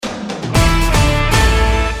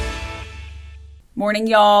Morning,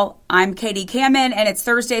 y'all. I'm Katie Kamen, and it's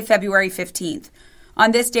Thursday, February 15th.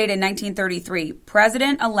 On this date in 1933,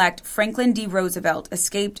 President-elect Franklin D. Roosevelt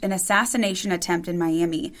escaped an assassination attempt in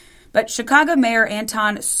Miami. But Chicago Mayor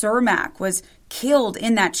Anton Cermak was killed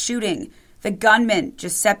in that shooting. The gunman,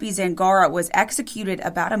 Giuseppe Zangara, was executed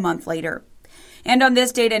about a month later. And on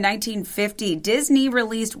this date in 1950, Disney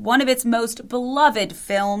released one of its most beloved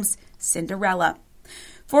films, Cinderella.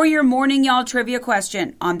 For your Morning Y'all trivia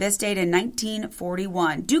question, on this date in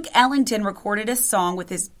 1941, Duke Ellington recorded a song with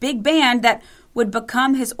his big band that would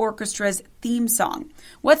become his orchestra's theme song.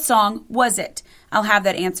 What song was it? I'll have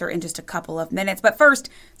that answer in just a couple of minutes. But first,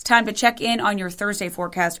 it's time to check in on your Thursday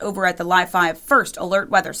forecast over at the Live 5 First Alert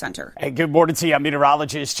Weather Center. Hey, good morning to you. I'm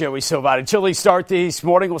meteorologist Joey Silva. A chilly start this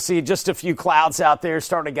morning. We'll see just a few clouds out there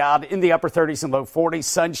starting out in the upper 30s and low 40s.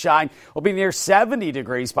 Sunshine will be near 70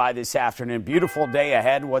 degrees by this afternoon. Beautiful day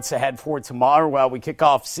ahead. What's ahead for tomorrow? Well, we kick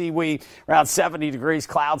off Seawee around 70 degrees.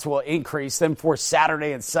 Clouds will increase. Then for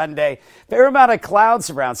Saturday and Sunday, fair amount of clouds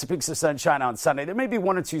around. Some peaks of sunshine on Sunday. There may be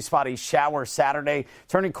one or two spotty showers Saturday.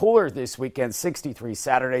 Turning cooler this weekend. 63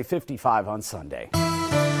 Saturday, 55 on Sunday.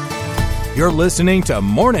 You're listening to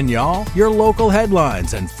Morning Y'all, your local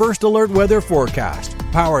headlines and first alert weather forecast,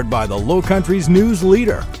 powered by the Lowcountry's news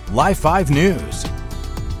leader, Live 5 News.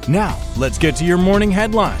 Now, let's get to your morning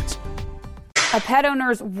headlines. A pet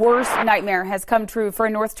owner's worst nightmare has come true for a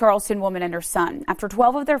North Charleston woman and her son after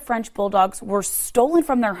 12 of their French bulldogs were stolen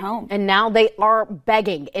from their home. And now they are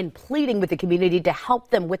begging and pleading with the community to help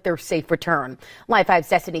them with their safe return. Live 5's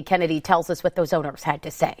Destiny Kennedy tells us what those owners had to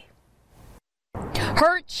say.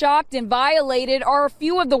 Hurt, shocked, and violated are a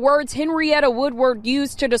few of the words Henrietta Woodward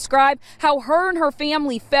used to describe how her and her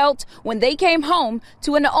family felt when they came home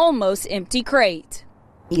to an almost empty crate.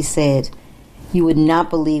 He said, "You would not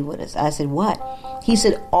believe what is." I said, "What?" He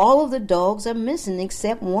said, "All of the dogs are missing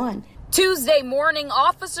except one." Tuesday morning,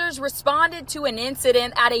 officers responded to an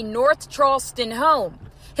incident at a North Charleston home.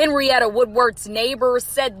 Henrietta Woodward's neighbors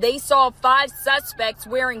said they saw 5 suspects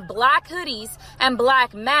wearing black hoodies and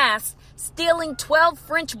black masks stealing 12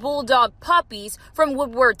 French bulldog puppies from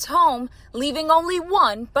Woodward's home, leaving only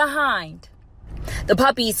one behind. The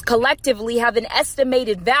puppies collectively have an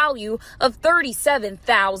estimated value of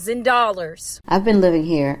 $37,000. I've been living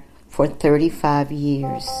here for 35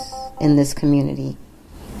 years in this community,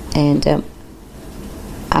 and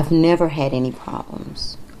I've never had any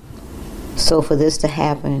problems. So for this to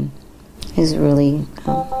happen is really,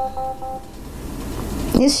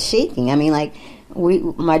 it's shaking. I mean, like,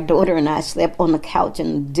 my daughter and I slept on the couch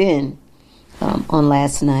in the den on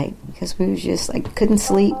last night because we were just like, couldn't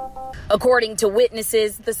sleep. According to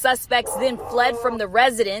witnesses, the suspects then fled from the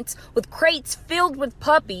residence with crates filled with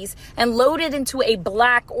puppies and loaded into a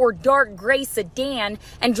black or dark gray sedan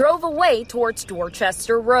and drove away towards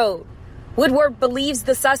Dorchester Road. Woodward believes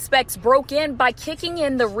the suspects broke in by kicking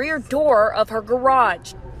in the rear door of her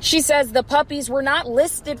garage. She says the puppies were not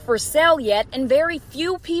listed for sale yet, and very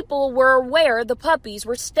few people were aware the puppies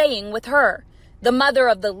were staying with her. The mother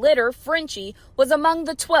of the litter, Frenchie, was among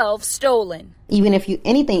the 12 stolen. Even if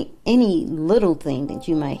any little thing that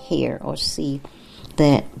you might hear or see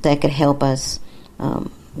that could help us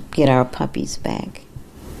get our puppies back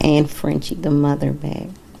and Frenchie, the mother, back,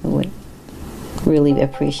 I would really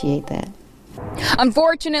appreciate that.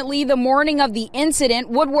 Unfortunately, the morning of the incident,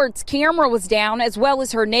 Woodward's camera was down as well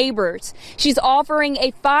as her neighbors. She's offering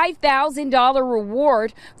a $5,000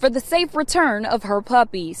 reward for the safe return of her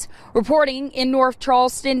puppies. Reporting in North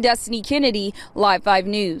Charleston, Destiny Kennedy, Live 5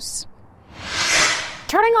 News.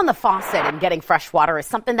 Turning on the faucet and getting fresh water is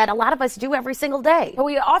something that a lot of us do every single day. But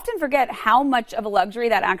we often forget how much of a luxury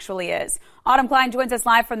that actually is. Autumn Klein joins us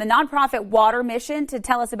live from the nonprofit Water Mission to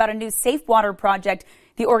tell us about a new safe water project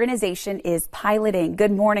the organization is piloting.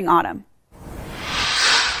 Good morning, Autumn.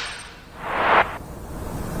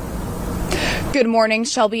 Good morning,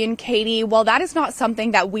 Shelby and Katie. Well, that is not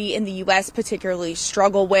something that we in the U.S. particularly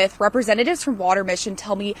struggle with. Representatives from Water Mission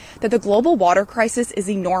tell me that the global water crisis is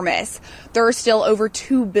enormous. There are still over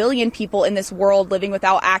 2 billion people in this world living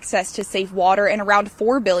without access to safe water and around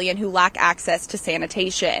 4 billion who lack access to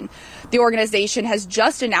sanitation. The organization has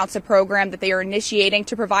just announced a program that they are initiating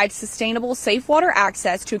to provide sustainable, safe water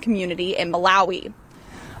access to a community in Malawi.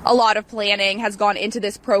 A lot of planning has gone into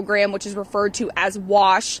this program, which is referred to as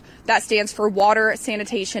WASH. That stands for Water,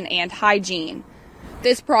 Sanitation, and Hygiene.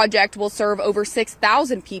 This project will serve over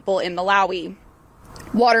 6,000 people in Malawi.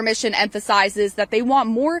 Water Mission emphasizes that they want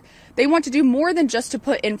to do more than just to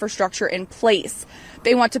put infrastructure in place.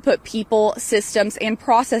 They want to put people, systems, and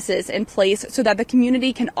processes in place so that the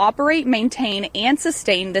community can operate, maintain, and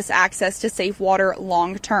sustain this access to safe water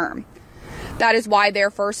long term. That is why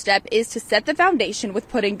their first step is to set the foundation with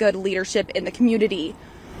putting good leadership in the community.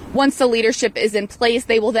 Once the leadership is in place,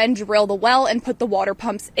 they will then drill the well and put the water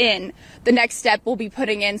pumps in. The next step will be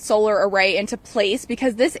putting in solar array into place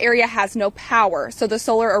because this area has no power, so the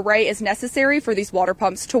solar array is necessary for these water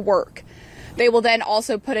pumps to work. They will then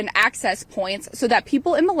also put in access points so that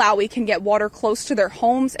people in Malawi can get water close to their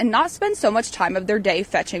homes and not spend so much time of their day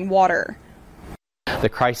fetching water. The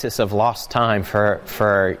crisis of lost time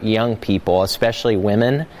for young people, especially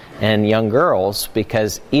women and young girls,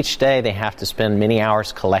 because each day they have to spend many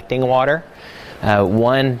hours collecting water.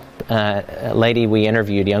 One lady we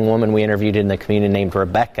interviewed, young woman we interviewed in the community named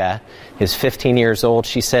Rebecca, is 15 years old.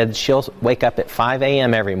 She said she'll wake up at 5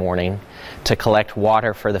 a.m. every morning to collect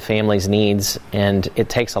water for the family's needs, and it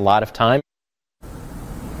takes a lot of time.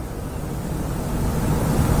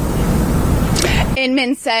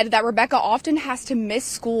 Inman said that Rebecca often has to miss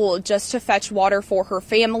school just to fetch water for her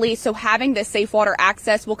family, so having this safe water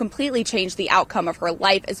access will completely change the outcome of her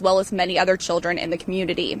life as well as many other children in the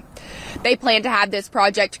community. They plan to have this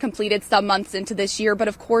project completed some months into this year, but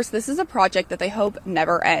of course this is a project that they hope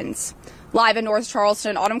never ends. Live in North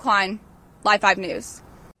Charleston, Autumn Klein, Live 5 News.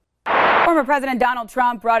 Former President Donald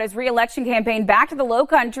Trump brought his re-election campaign back to the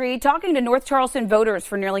Lowcountry, talking to North Charleston voters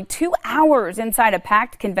for nearly 2 hours inside a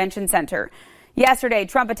packed convention center. Yesterday,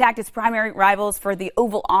 Trump attacked his primary rivals for the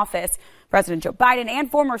Oval Office, President Joe Biden and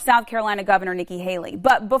former South Carolina Governor Nikki Haley.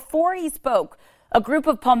 But before he spoke, a group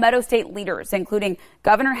of Palmetto State leaders, including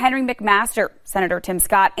Governor Henry McMaster, Senator Tim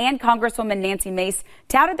Scott, and Congresswoman Nancy Mace,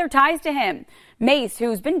 touted their ties to him. Mace,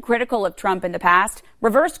 who's been critical of Trump in the past,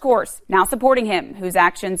 reversed course, now supporting him, whose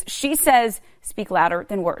actions, she says, speak louder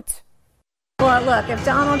than words. Well, look, if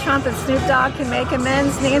Donald Trump and Snoop Dogg can make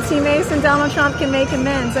amends, Nancy Mace and Donald Trump can make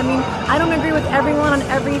amends. I mean, I don't agree with everyone on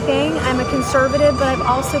everything. I'm a conservative, but I've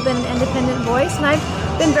also been an independent voice, and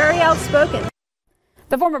I've been very outspoken.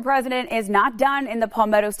 The former president is not done in the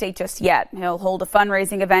Palmetto State just yet. He'll hold a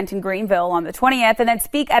fundraising event in Greenville on the 20th and then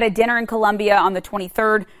speak at a dinner in Columbia on the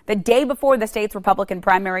 23rd, the day before the state's Republican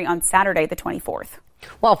primary on Saturday, the 24th.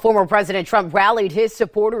 Well, former President Trump rallied his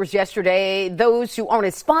supporters yesterday. Those who aren't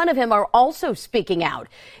as fond of him are also speaking out.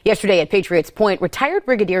 Yesterday at Patriots Point, retired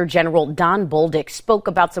Brigadier General Don Bolduc spoke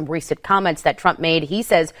about some recent comments that Trump made, he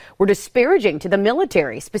says, were disparaging to the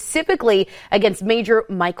military, specifically against Major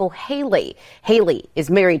Michael Haley. Haley is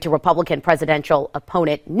married to Republican presidential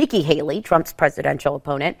opponent Nikki Haley, Trump's presidential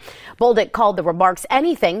opponent. Bolduc called the remarks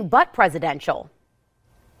anything but presidential.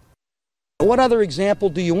 What other example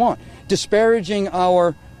do you want? Disparaging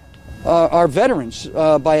our veterans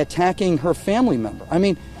by attacking her family member. I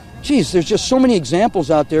mean, geez, there's just so many examples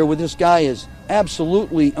out there where this guy is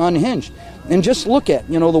absolutely unhinged. And just look at,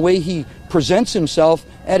 the way he presents himself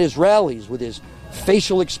at his rallies with his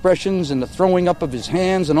facial expressions and the throwing up of his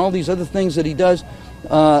hands and all these other things that he does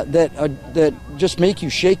that just make you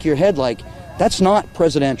shake your head like, that's not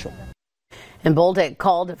presidential. And Bolduc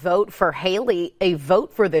called Vote for Haley a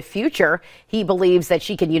vote for the future. He believes that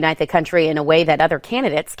she can unite the country in a way that other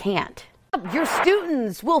candidates can't. Your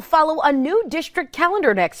students will follow a new district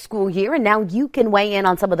calendar next school year, and now you can weigh in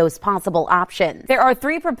on some of those possible options. There are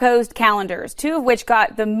 3 proposed calendars, 2 of which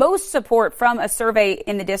got the most support from a survey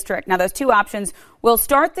in the district. Now, those 2 options will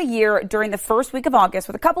start the year during the first week of August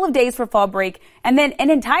with a couple of days for fall break and then an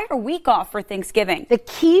entire week off for Thanksgiving. The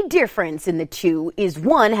key difference in the 2 is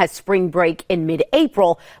one has spring break in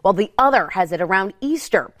mid-April, while the other has it around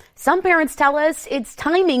Easter. Some parents tell us its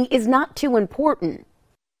timing is not too important.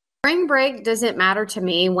 Spring break doesn't matter to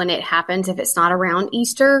me when it happens if it's not around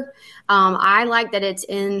Easter. I like that it's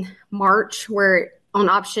in March on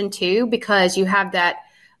option 2 because you have that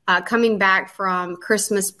coming back from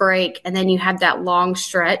Christmas break and then you have that long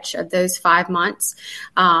stretch of those 5 months.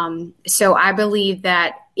 So I believe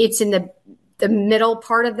that it's in the middle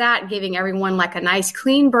part of that, giving everyone like a nice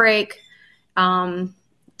clean break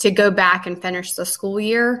to go back and finish the school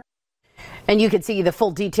year. And you can see the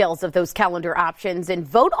full details of those calendar options and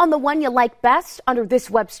vote on the one you like best under this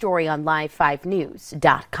web story on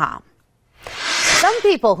live5news.com. Some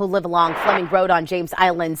people who live along Fleming Road on James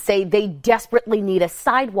Island say they desperately need a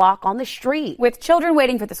sidewalk on the street. With children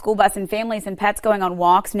waiting for the school bus and families and pets going on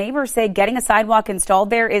walks, neighbors say getting a sidewalk installed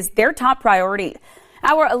there is their top priority.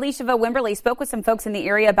 Our Alicia Wimberly spoke with some folks in the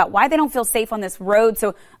area about why they don't feel safe on this road.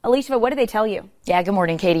 So, Alicia, what did they tell you? Yeah, good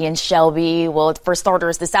morning, Katie and Shelby. Well, for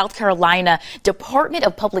starters, the South Carolina Department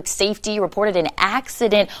of Public Safety reported an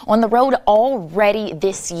accident on the road already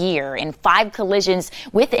this year and 5 collisions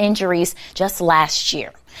with injuries just last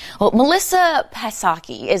year. Well, Melissa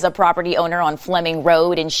Pasaki is a property owner on Fleming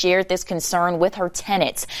Road and shared this concern with her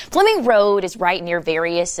tenants. Fleming Road is right near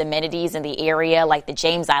various amenities in the area like the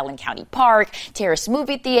James Island County Park, Terrace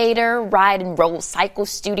Movie Theater, Ride and Roll Cycle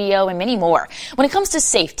Studio, and many more. When it comes to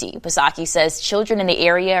safety, Pasaki says children in the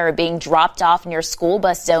area are being dropped off near school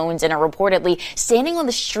bus zones and are reportedly standing on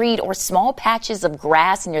the street or small patches of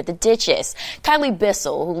grass near the ditches. Kylie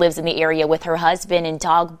Bissell, who lives in the area with her husband and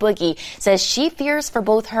dog Boogie, says she fears for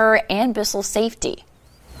both her and Bissell's safety.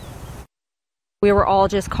 We were all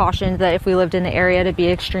just cautioned that if we lived in the area to be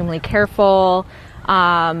extremely careful.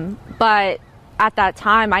 But at that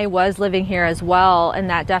time, I was living here as well, and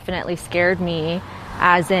that definitely scared me,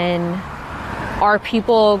 as in, are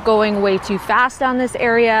people going way too fast down this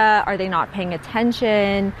area? Are they not paying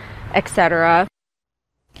attention, etc.?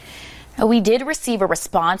 We did receive a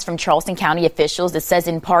response from Charleston County officials that says,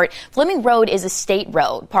 in part, Fleming Road is a state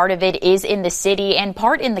road. Part of it is in the city and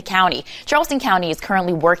part in the county. Charleston County is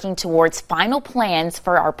currently working towards final plans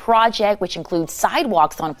for our project, which includes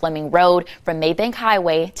sidewalks on Fleming Road from Maybank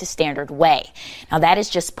Highway to Standard Way. Now, that is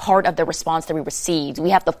just part of the response that we received.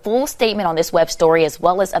 We have the full statement on this web story, as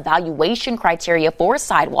well as evaluation criteria for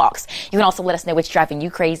sidewalks. You can also let us know what's driving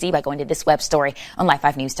you crazy by going to this web story on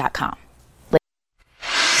live5news.com.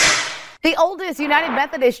 The oldest United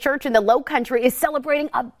Methodist Church in the Low Country is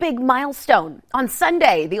celebrating a big milestone. On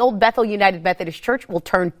Sunday, the Old Bethel United Methodist Church will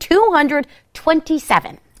turn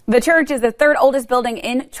 227. The church is the third oldest building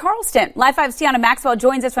in Charleston. Live 5's Tiana Maxwell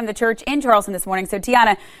joins us from the church in Charleston this morning. So,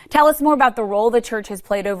 Tiana, tell us more about the role the church has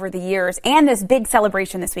played over the years and this big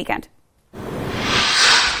celebration this weekend.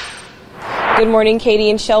 Good morning,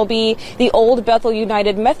 Katie and Shelby. The Old Bethel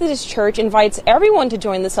United Methodist Church invites everyone to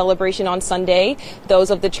join the celebration on Sunday.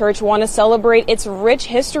 Those of the church want to celebrate its rich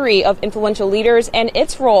history of influential leaders and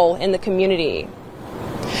its role in the community.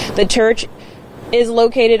 The church is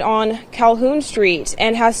located on Calhoun Street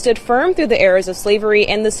and has stood firm through the eras of slavery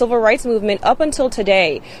and the civil rights movement up until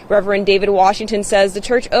today. Reverend David Washington says the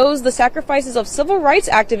church owes the sacrifices of civil rights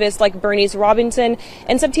activists like Bernice Robinson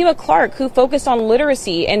and Septima Clark, who focused on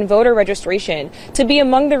literacy and voter registration, to be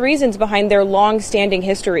among the reasons behind their long-standing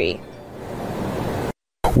history.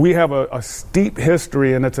 We have a steep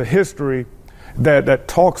history, and it's a history that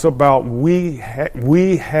talks about we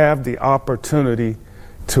have the opportunity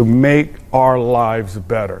to make our lives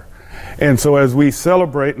better. And so as we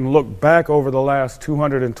celebrate and look back over the last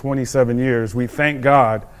 227 years, we thank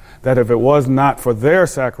God that if it was not for their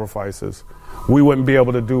sacrifices, we wouldn't be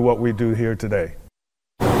able to do what we do here today.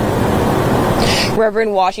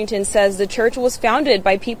 Reverend Washington says the church was founded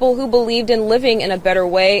by people who believed in living in a better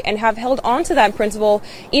way and have held on to that principle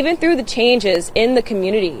even through the changes in the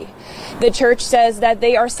community. The church says that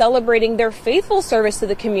they are celebrating their faithful service to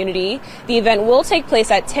the community. The event will take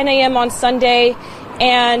place at 10 a.m. on Sunday,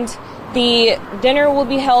 and the dinner will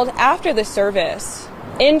be held after the service.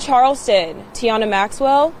 In Charleston, Tiana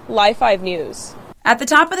Maxwell, Live 5 News. At the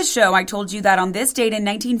top of the show, I told you that on this date in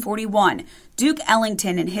 1941, Duke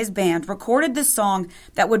Ellington and his band recorded the song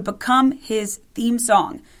that would become his theme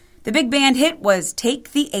song. The big band hit was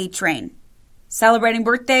Take the A Train. Celebrating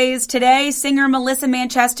birthdays today, singer Melissa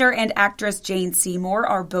Manchester and actress Jane Seymour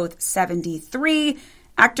are both 73.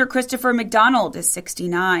 Actor Christopher McDonald is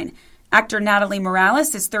 69. Actor Natalie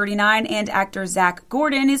Morales is 39, and actor Zach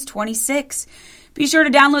Gordon is 26. Be sure to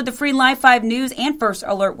download the free Live 5 News and First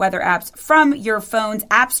Alert weather apps from your phone's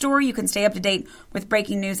app store. You can stay up to date with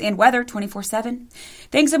breaking news and weather 24/7.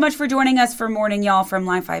 Thanks so much for joining us for Morning Y'all from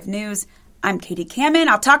Live 5 News. I'm Katie Kamen.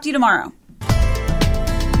 I'll talk to you tomorrow.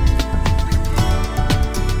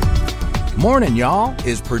 Morning Y'all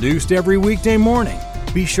is produced every weekday morning.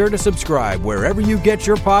 Be sure to subscribe wherever you get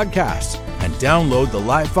your podcasts and download the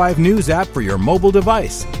Live 5 News app for your mobile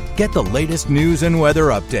device. Get the latest news and weather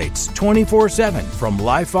updates 24/7 from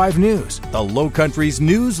Live 5 News, the Low Country's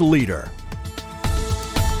news leader.